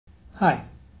Hi.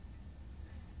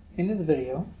 In this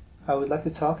video, I would like to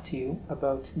talk to you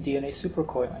about DNA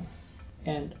supercoiling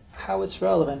and how it's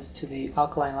relevant to the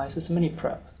alkaline lysis mini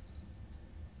prep.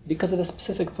 Because of the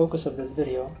specific focus of this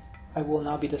video, I will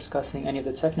not be discussing any of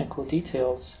the technical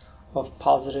details of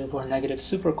positive or negative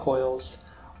supercoils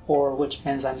or which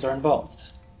enzymes are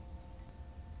involved.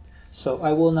 So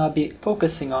I will not be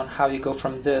focusing on how you go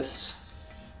from this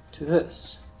to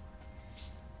this.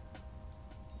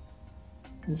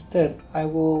 Instead, I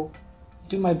will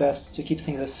do my best to keep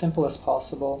things as simple as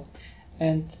possible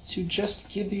and to just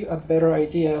give you a better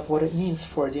idea of what it means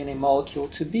for a DNA molecule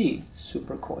to be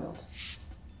supercoiled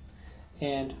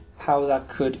and how that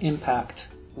could impact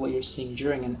what you're seeing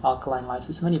during an alkaline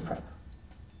lysis mini prep.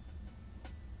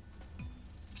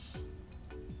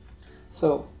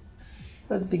 So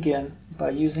let's begin by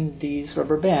using these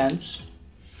rubber bands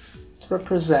to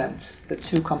represent the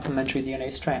two complementary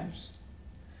DNA strands.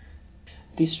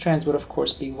 These strands would of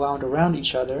course be wound around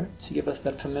each other to give us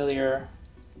that familiar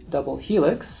double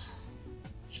helix,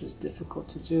 which is difficult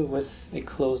to do with a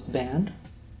closed band.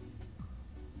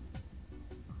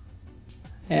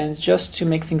 And just to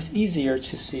make things easier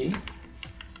to see,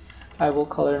 I will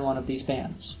color in one of these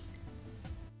bands.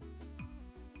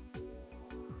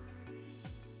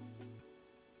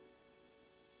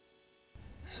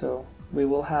 So we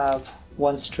will have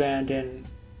one strand in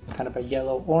kind of a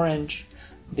yellow-orange,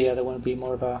 the other one will be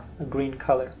more of a green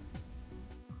color.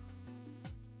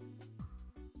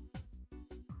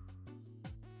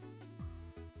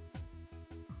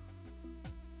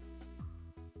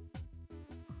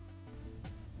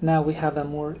 Now we have a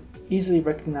more easily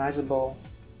recognizable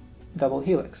double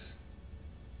helix.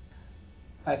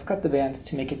 I've cut the band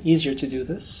to make it easier to do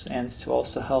this and to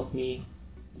also help me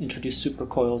introduce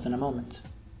supercoils in a moment.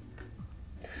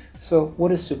 So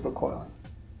what is supercoiling?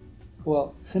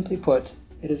 Well, simply put,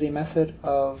 it is a method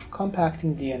of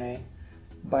compacting DNA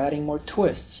by adding more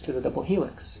twists to the double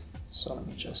helix. So let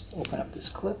me just open up this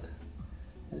clip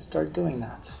and start doing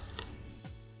that.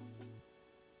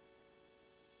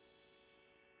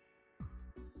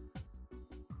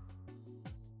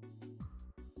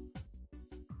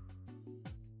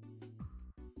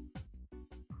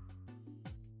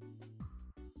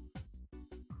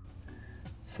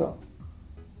 So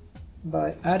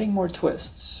by adding more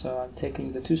twists, so I'm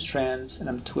taking the two strands and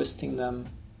I'm twisting them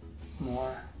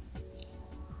more,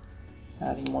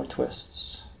 adding more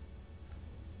twists.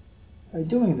 By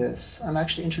doing this, I'm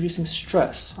actually introducing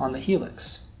stress on the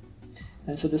helix.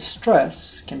 And so the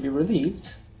stress can be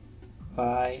relieved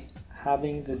by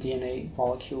having the DNA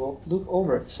molecule loop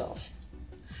over itself.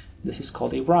 This is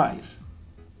called a writhe.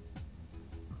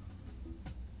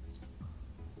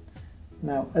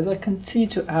 Now, as I continue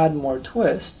to add more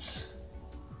twists,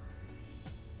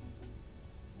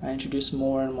 I introduce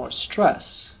more and more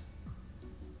stress.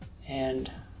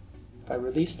 And if I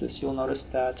release this, you'll notice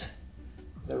that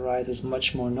the writhe is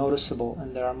much more noticeable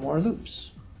and there are more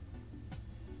loops.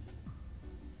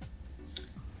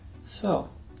 So,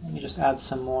 let me just add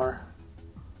some more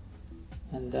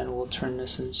and then we'll turn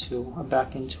this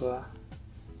back into a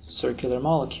circular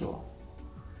molecule.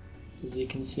 As you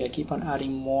can see, I keep on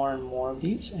adding more and more of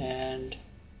these and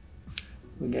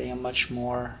we're getting a much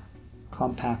more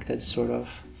compacted sort of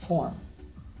form.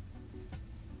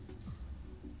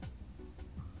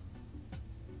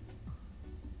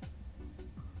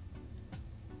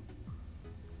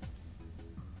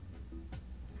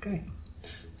 Okay,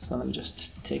 so let me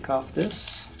just take off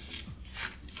this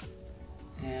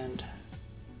and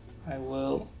I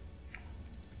will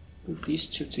put these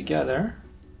two together,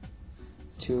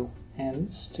 two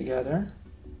ends together,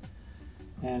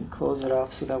 and close it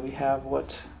off so that we have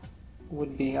what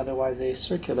would be otherwise a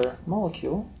circular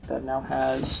molecule that now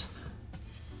has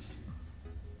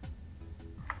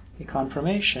a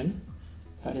conformation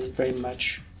that is very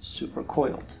much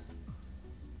supercoiled.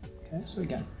 Okay, so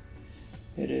again,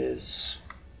 it is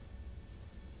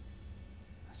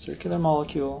a circular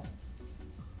molecule,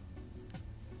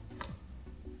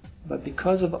 but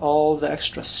because of all the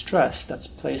extra stress that's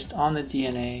placed on the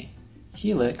DNA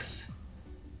helix,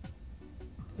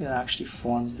 it actually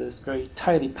forms this very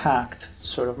tightly packed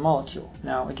sort of molecule.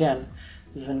 Now again,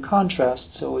 this is in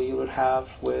contrast to what you would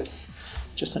have with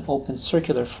just an open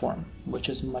circular form, which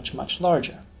is much, much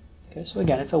larger. Okay, so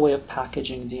again, it's a way of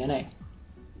packaging DNA.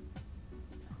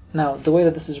 Now, the way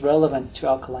that this is relevant to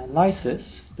alkaline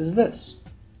lysis is this.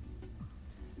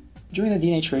 During the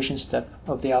denaturation step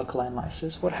of the alkaline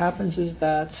lysis, what happens is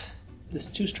that this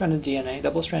two-stranded DNA,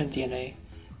 double-stranded DNA,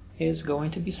 is going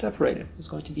to be separated, is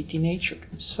going to be denatured.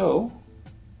 So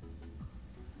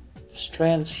the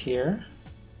strands here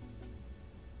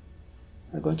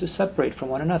are going to separate from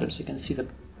one another. So you can see the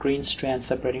green strand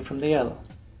separating from the yellow.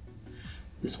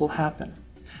 This will happen.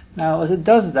 Now, as it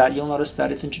does that, you'll notice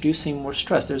that it's introducing more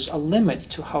stress. There's a limit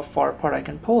to how far apart I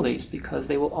can pull these because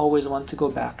they will always want to go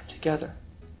back together.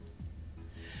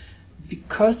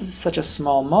 Because this is such a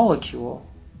small molecule,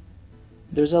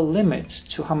 there's a limit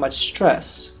to how much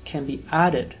stress can be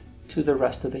added to the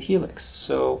rest of the helix.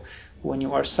 So when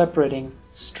you are separating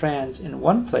strands in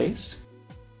one place,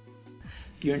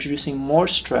 you're introducing more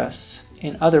stress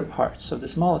in other parts of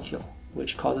this molecule,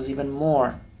 which causes even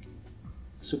more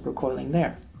supercoiling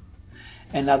there.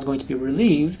 And that's going to be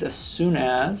relieved as soon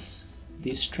as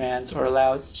these strands are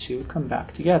allowed to come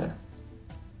back together.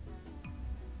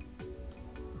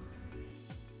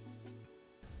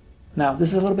 Now, this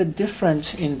is a little bit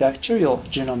different in bacterial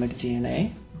genomic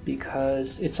DNA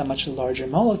because it's a much larger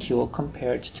molecule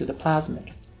compared to the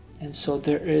plasmid. And so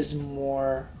there is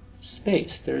more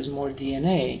space, there is more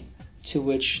DNA to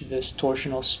which this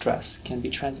torsional stress can be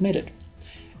transmitted.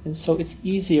 And so it's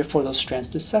easier for those strands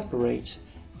to separate,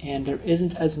 and there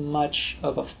isn't as much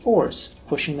of a force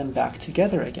pushing them back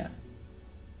together again.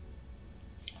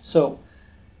 So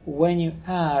when you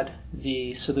add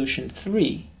the solution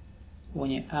 3, when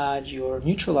you add your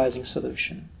neutralizing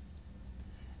solution,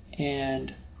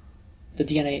 and the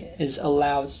DNA is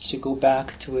allowed to go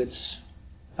back to its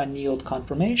annealed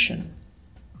conformation,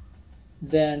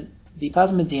 then the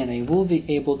plasmid DNA will be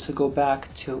able to go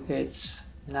back to its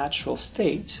natural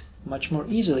state much more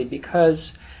easily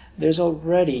because there's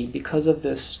already, because of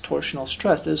this torsional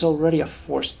stress, there's already a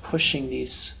force pushing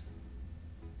these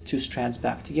two strands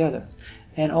back together.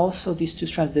 And also these two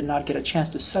strands did not get a chance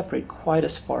to separate quite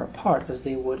as far apart as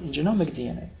they would in genomic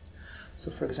DNA.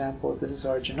 So for example, if this is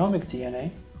our genomic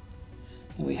DNA,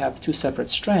 and we have two separate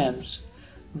strands,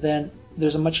 then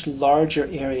there's a much larger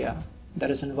area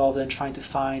that is involved in trying to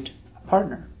find a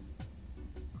partner.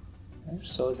 Okay?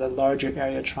 So it's a larger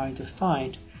area trying to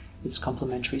find its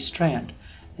complementary strand.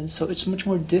 And so it's much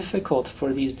more difficult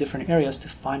for these different areas to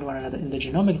find one another in the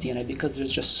genomic DNA because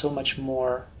there's just so much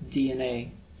more DNA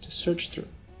to search through.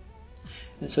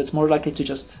 And so it's more likely to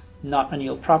just not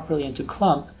anneal properly and to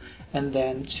clump and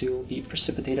then to be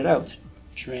precipitated out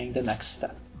during the next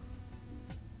step.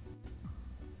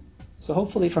 So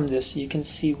hopefully from this you can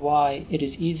see why it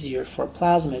is easier for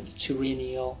plasmids to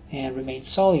reanneal and remain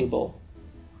soluble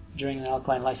during an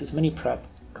alkaline lysis mini-prep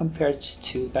compared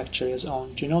to bacteria's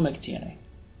own genomic DNA,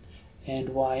 and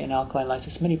why an alkaline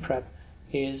lysis mini-prep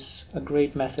is a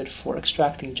great method for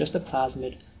extracting just the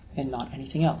plasmid and not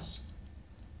anything else.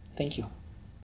 Thank you.